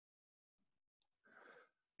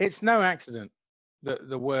It's no accident that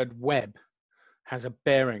the word web has a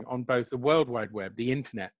bearing on both the World Wide Web, the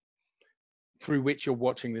internet, through which you're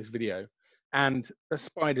watching this video, and the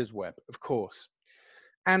spider's web, of course.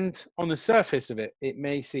 And on the surface of it, it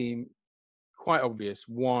may seem quite obvious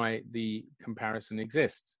why the comparison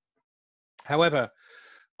exists. However,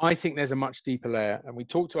 I think there's a much deeper layer, and we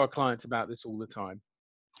talk to our clients about this all the time.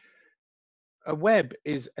 A web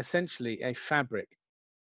is essentially a fabric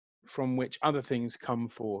from which other things come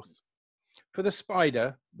forth. For the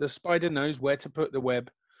spider knows where to put the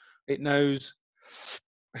web. It knows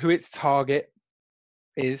who its target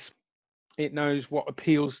is. It knows what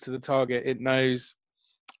appeals to the target. It knows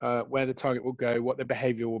where the target will go, what the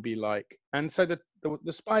behavior will be like. And so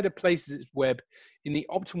the spider places its web in the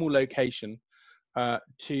optimal location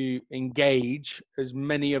to engage as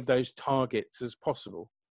many of those targets as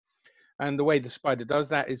possible. And the way the spider does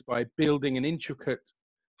that is by building an intricate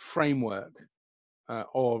framework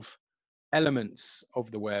of elements of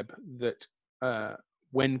the web that,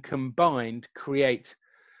 when combined, create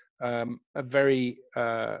a very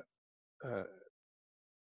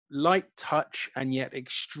light touch and yet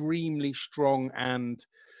extremely strong and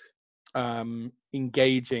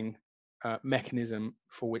engaging mechanism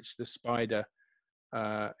for which the spider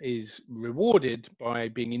is rewarded by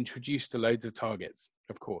being introduced to loads of targets,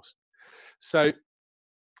 of course. So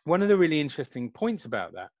one of the really interesting points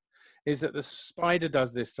about that is that the spider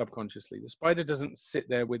does this subconsciously. The spider doesn't sit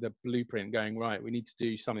there with a blueprint going, right, we need to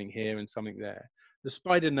do something here and something there. The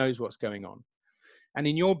spider knows what's going on. And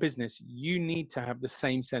in your business, you need to have the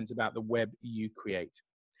same sense about the web you create.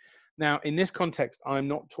 Now, in this context, I'm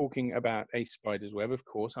not talking about a spider's web, of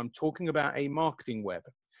course. I'm talking about a marketing web,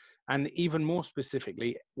 and even more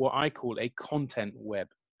specifically, what I call a content web.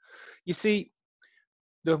 You see,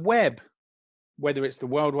 the web, whether it's the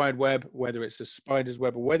World Wide Web, whether it's a spider's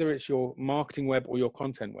web, or whether it's your marketing web or your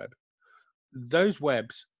content web, those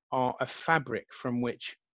webs are a fabric from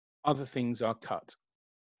which other things are cut.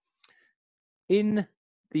 In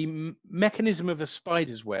the mechanism of a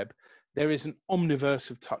spider's web, there is an omniverse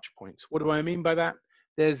of touch points. What do I mean by that?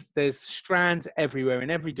 There's strands everywhere in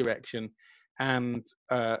every direction, and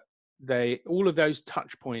all of those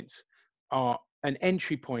touch points are an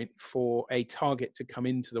entry point for a target to come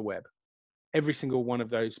into the web. Every single one of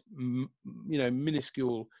those,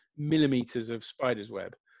 minuscule millimeters of spider's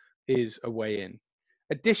web is a way in.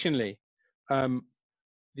 Additionally,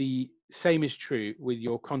 the same is true with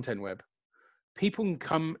your content web. People can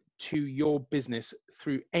come to your business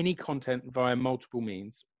through any content via multiple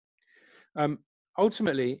means.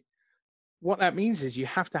 Ultimately, what that means is you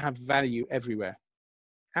have to have value everywhere,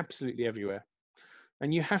 absolutely everywhere.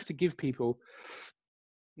 And you have to give people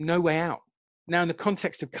no way out. Now, in the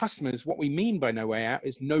context of customers, what we mean by no way out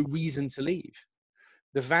is no reason to leave.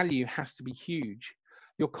 The value has to be huge.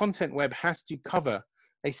 Your content web has to cover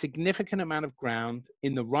a significant amount of ground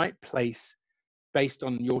in the right place based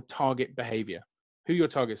on your target behavior, who your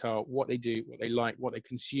targets are, what they do, what they like, what they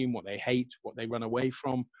consume, what they hate, what they run away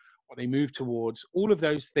from, what they move towards. All of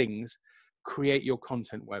those things create your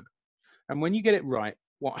content web. And when you get it right,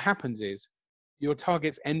 what happens is your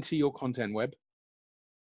targets enter your content web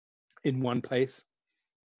in one place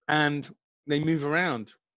and they move around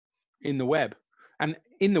in the web. And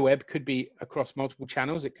in the web could be across multiple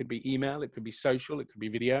channels. It could be email, it could be social, it could be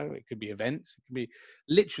video, it could be events, it could be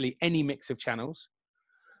literally any mix of channels.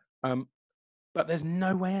 But there's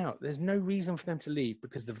no way out. There's no reason for them to leave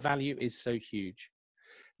because the value is so huge,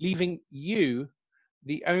 leaving you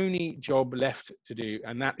the only job left to do.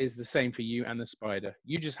 And that is the same for you and the spider.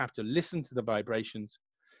 You just have to listen to the vibrations,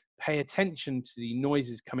 pay attention to the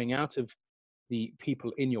noises coming out of the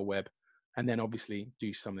people in your web, and then obviously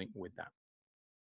do something with that.